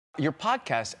your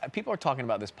podcast, people are talking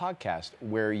about this podcast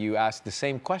where you ask the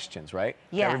same questions, right?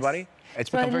 Yes. Everybody?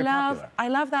 It's become very popular. I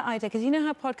love that idea, because you know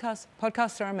how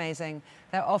podcasts are amazing.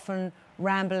 They're often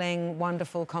rambling,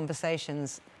 wonderful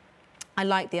conversations. I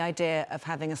like the idea of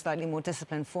having a slightly more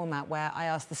disciplined format where I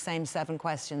ask the same 7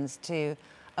 questions to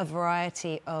a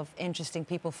variety of interesting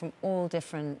people from all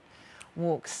different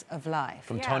walks of life.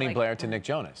 From Tony Blair to Nick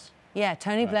Jonas. Yeah,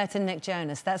 Tony Blair to Nick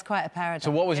Jonas. That's quite a paradox.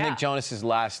 So what was Nick Jonas's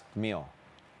last meal?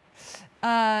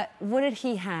 What did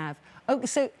he have? Oh,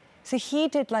 so he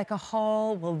did like a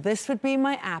whole, well, this would be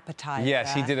my appetizer.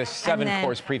 Yes, he did a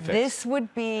 7-course prefix. This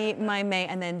would be my main,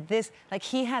 and then this, like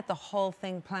he had the whole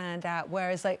thing planned out,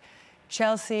 whereas like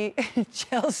Chelsea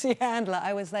Handler,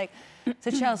 I was like,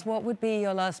 so Chelsea, what would be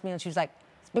your last meal? And she was like,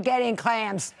 spaghetti and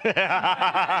clams. And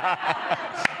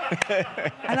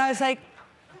I was like,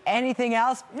 anything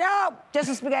else? No, just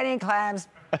a spaghetti and clams.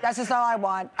 That's just all I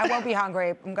want. I won't be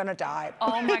hungry. I'm gonna die.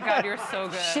 Oh my God, you're so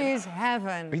good. She's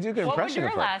heaven. You do a good what impression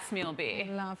would of your her. last meal be?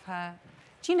 Love her.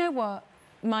 Do you know what?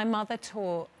 My mother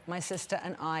taught my sister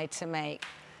and I to make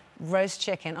roast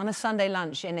chicken. On a Sunday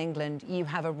lunch in England, you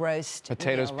have a roast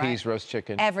Potatoes, meal, right? peas, roast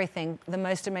chicken. Everything. The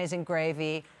most amazing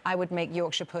gravy. I would make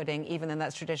Yorkshire pudding, even though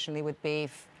that's traditionally with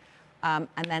beef. And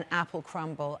then apple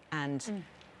crumble and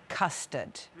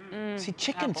custard. See,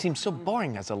 chicken seems so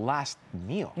boring as a last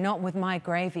meal. Not with my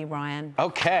gravy, Ryan.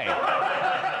 Okay.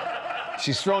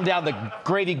 She's thrown down the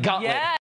gravy gauntlet. Yeah.